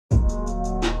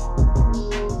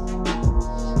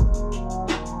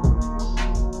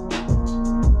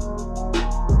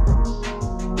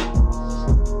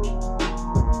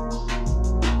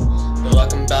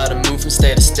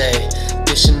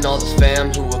Dishing all the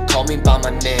fam who would call me by my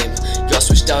name. Y'all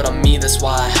switched out on me, that's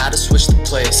why I had to switch the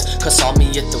place. Cause saw me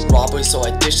at the robbery, so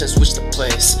I dished and switched the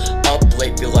place. Up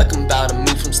late, feel like I'm about to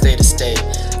move from state to state.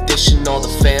 Dishing all the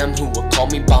fam who would call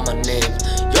me by my name.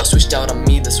 Y'all switched out on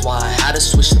me, that's why I had to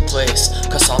switch the place.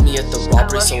 Cause saw me at the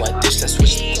robbery, so I dished and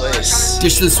switched the place.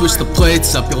 Dish and switch the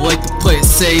plates up, you like to play it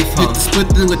safe, huh? Hit the split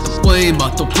then with the flame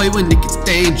up, don't play when it gets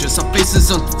dangerous. Our faces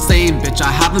aren't the same, bitch,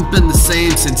 I haven't been the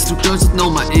same since. Two girls that know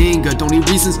my anger, don't need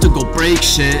reasons to go break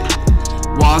shit.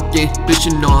 Walking,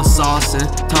 bitchin' on saucin',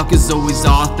 talk is always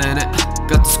authentic.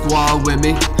 Got the squad with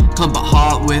me, come but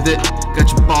hot with it. Got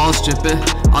your balls drippin',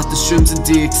 off the shrooms and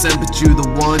DXM, but you the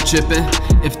one trippin'.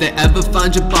 If they ever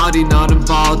find your body not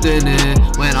involved in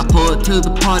it, when I pull it to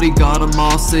the party, got them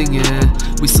all singing.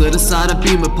 We slid aside a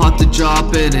beam and popped a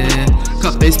drop in it.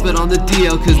 Cut base but on the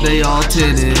DL cause they all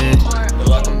tinted. Feel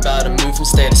like I'm about to move from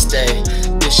state to state.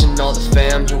 Dishing all the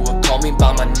fam who would call me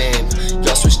by my name.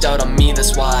 Y'all switched out on me,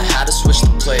 that's why I had to switch the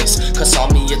place. Cause saw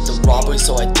me at the robbery,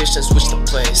 so I dished and switched the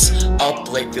place.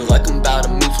 Up late, feel like I'm about to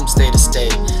move from state to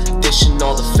state. Dishing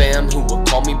all the fam who would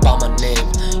call me by my name.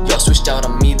 Y'all switched out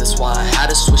on me, that's why I had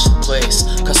to switch the place.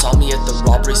 Cause saw me at the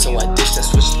robbery, so I dished and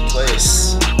switched the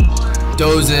place.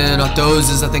 Dozing off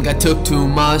doses, I think I took too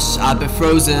much. I've been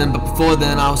frozen, but before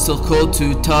then I was still cold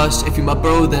to touch. If you're my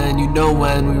bro, then you know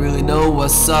when we really know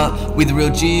what's up. We the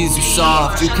real G's, you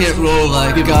soft, you can't roll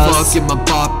like us. Give a fuck, get my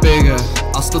bar bigger,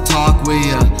 I'll still talk with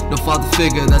ya. No father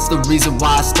figure, that's the reason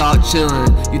why I stopped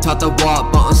chillin'. You taught that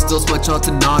walk, but I'm still switch on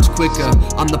to notch quicker.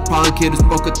 I'm the prime kid who's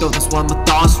broke a throat, that's why my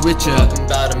thoughts richer. I'm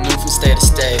about to move from state to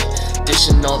state.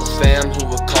 Dishing all the fam who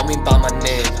would call me by my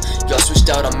name. Y'all switched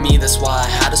out on me, that's why I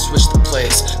had to switch the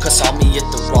place. Cause saw me at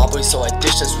the robbery, so I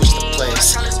dished and switched the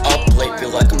place. Up late, feel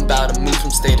like I'm about to move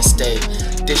from state to state.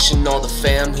 Dishing all the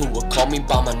fam who would call me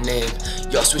by my name.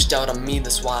 Y'all switched out on me,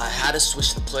 that's why I had to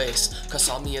switch the place. Cause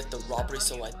saw me at the robbery,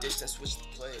 so I dished and switched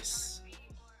the place.